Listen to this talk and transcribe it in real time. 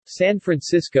San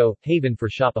Francisco, haven for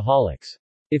shopaholics.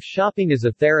 If shopping is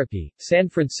a therapy, San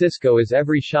Francisco is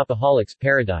every shopaholic's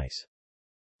paradise.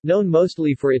 Known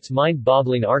mostly for its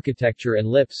mind-boggling architecture and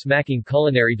lip-smacking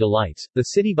culinary delights, the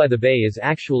city by the bay is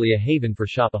actually a haven for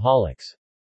shopaholics.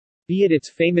 Be it its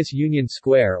famous Union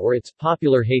Square or its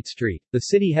popular Haight Street, the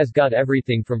city has got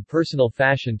everything from personal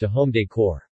fashion to home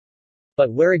decor.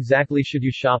 But where exactly should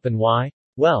you shop and why?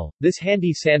 Well, this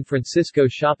handy San Francisco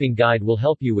shopping guide will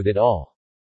help you with it all.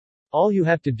 All you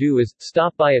have to do is,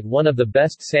 stop by at one of the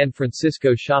best San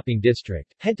Francisco shopping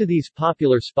district, head to these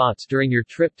popular spots during your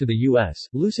trip to the U.S.,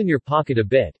 loosen your pocket a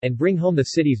bit, and bring home the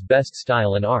city's best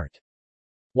style and art.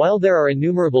 While there are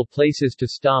innumerable places to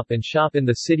stop and shop in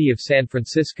the city of San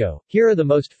Francisco, here are the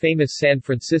most famous San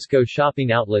Francisco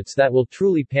shopping outlets that will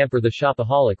truly pamper the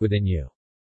shopaholic within you.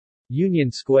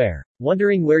 Union Square.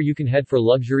 Wondering where you can head for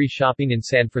luxury shopping in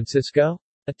San Francisco?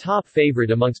 A top favorite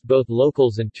amongst both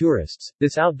locals and tourists,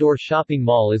 this outdoor shopping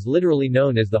mall is literally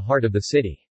known as the heart of the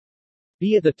city.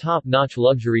 Be it the top-notch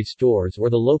luxury stores or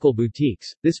the local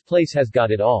boutiques, this place has got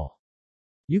it all.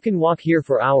 You can walk here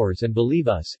for hours and believe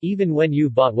us, even when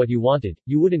you've bought what you wanted,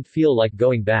 you wouldn't feel like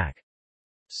going back.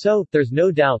 So, there's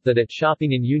no doubt that at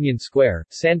shopping in Union Square,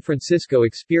 San Francisco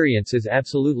experience is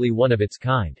absolutely one of its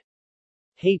kind.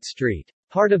 Haight Street.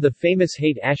 Part of the famous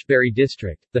Haight-Ashbury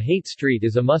district, the Haight Street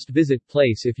is a must-visit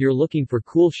place if you're looking for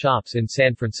cool shops in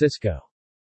San Francisco.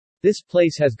 This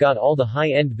place has got all the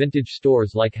high-end vintage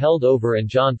stores like Held Over and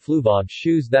John Fluevog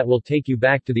shoes that will take you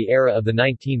back to the era of the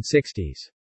 1960s.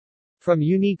 From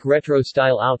unique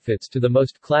retro-style outfits to the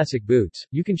most classic boots,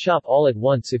 you can shop all at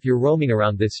once if you're roaming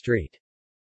around this street.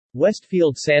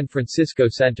 Westfield San Francisco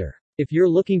Center. If you're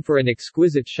looking for an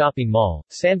exquisite shopping mall,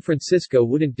 San Francisco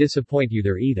wouldn't disappoint you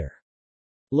there either.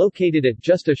 Located at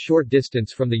just a short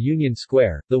distance from the Union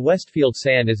Square, the Westfield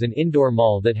San is an indoor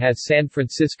mall that has San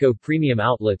Francisco premium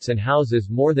outlets and houses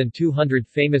more than 200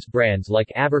 famous brands like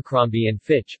Abercrombie &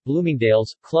 Fitch,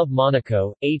 Bloomingdale's, Club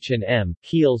Monaco, H&M,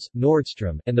 Kiehl's,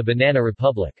 Nordstrom, and the Banana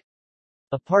Republic.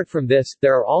 Apart from this,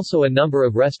 there are also a number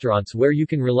of restaurants where you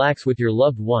can relax with your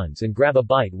loved ones and grab a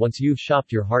bite once you've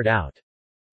shopped your heart out.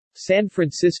 San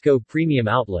Francisco Premium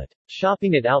Outlet.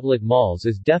 Shopping at outlet malls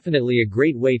is definitely a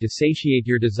great way to satiate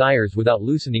your desires without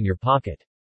loosening your pocket.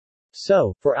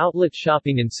 So, for outlet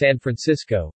shopping in San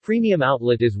Francisco, Premium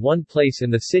Outlet is one place in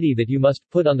the city that you must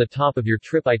put on the top of your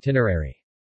trip itinerary.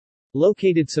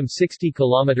 Located some 60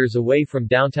 kilometers away from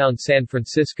downtown San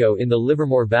Francisco in the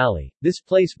Livermore Valley, this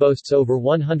place boasts over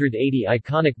 180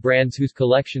 iconic brands whose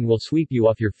collection will sweep you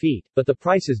off your feet, but the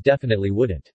prices definitely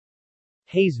wouldn't.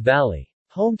 Hayes Valley.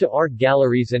 Home to art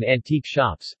galleries and antique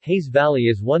shops, Hayes Valley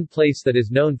is one place that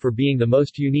is known for being the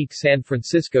most unique San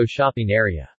Francisco shopping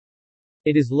area.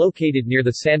 It is located near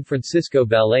the San Francisco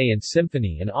Ballet and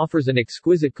Symphony and offers an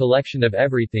exquisite collection of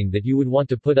everything that you would want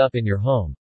to put up in your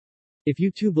home. If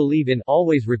you too believe in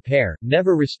always repair,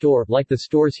 never restore, like the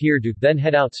stores here do, then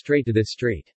head out straight to this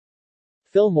street.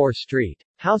 Fillmore Street.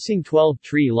 Housing 12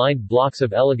 tree-lined blocks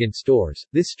of elegant stores,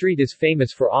 this street is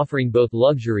famous for offering both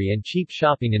luxury and cheap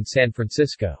shopping in San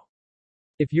Francisco.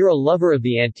 If you're a lover of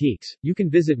the antiques, you can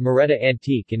visit Moretta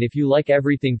Antique, and if you like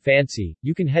everything fancy,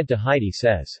 you can head to Heidi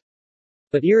Says.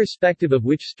 But irrespective of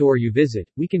which store you visit,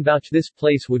 we can vouch this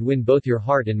place would win both your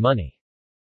heart and money.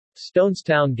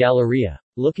 Stonestown Galleria.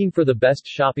 Looking for the best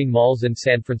shopping malls in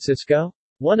San Francisco?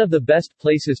 One of the best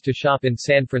places to shop in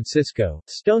San Francisco,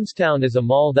 Stonestown is a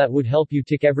mall that would help you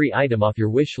tick every item off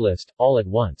your wish list, all at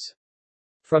once.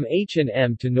 From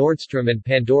H&M to Nordstrom and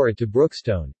Pandora to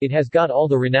Brookstone, it has got all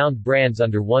the renowned brands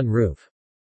under one roof.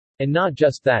 And not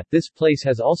just that, this place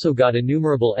has also got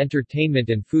innumerable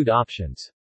entertainment and food options.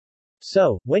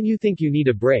 So, when you think you need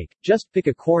a break, just pick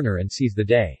a corner and seize the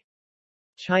day.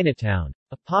 Chinatown.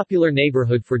 A popular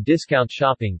neighborhood for discount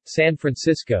shopping, San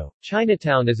Francisco,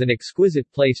 Chinatown is an exquisite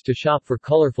place to shop for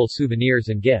colorful souvenirs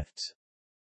and gifts.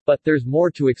 But there's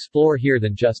more to explore here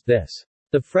than just this.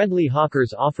 The friendly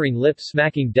hawkers offering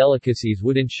lip-smacking delicacies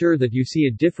would ensure that you see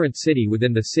a different city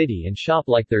within the city and shop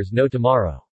like there's no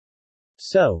tomorrow.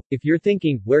 So, if you're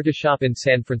thinking where to shop in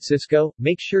San Francisco,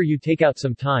 make sure you take out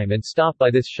some time and stop by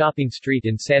this shopping street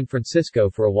in San Francisco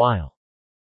for a while.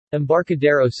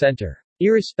 Embarcadero Center.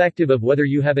 Irrespective of whether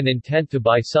you have an intent to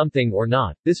buy something or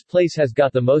not, this place has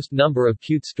got the most number of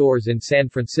cute stores in San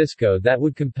Francisco that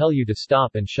would compel you to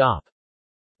stop and shop.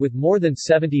 With more than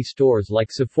 70 stores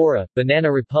like Sephora,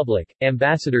 Banana Republic,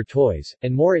 Ambassador Toys,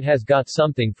 and more, it has got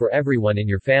something for everyone in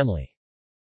your family.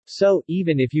 So,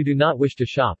 even if you do not wish to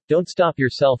shop, don't stop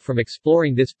yourself from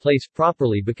exploring this place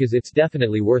properly because it's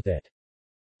definitely worth it.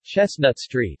 Chestnut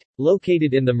Street.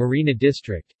 Located in the Marina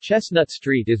District, Chestnut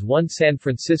Street is one San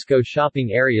Francisco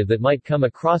shopping area that might come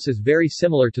across as very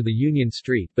similar to the Union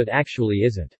Street but actually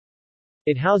isn't.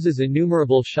 It houses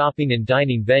innumerable shopping and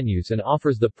dining venues and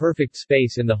offers the perfect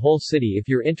space in the whole city if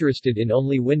you're interested in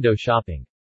only window shopping.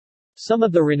 Some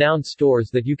of the renowned stores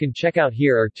that you can check out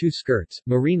here are Two Skirts,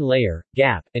 Marine Layer,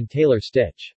 Gap, and Taylor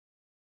Stitch.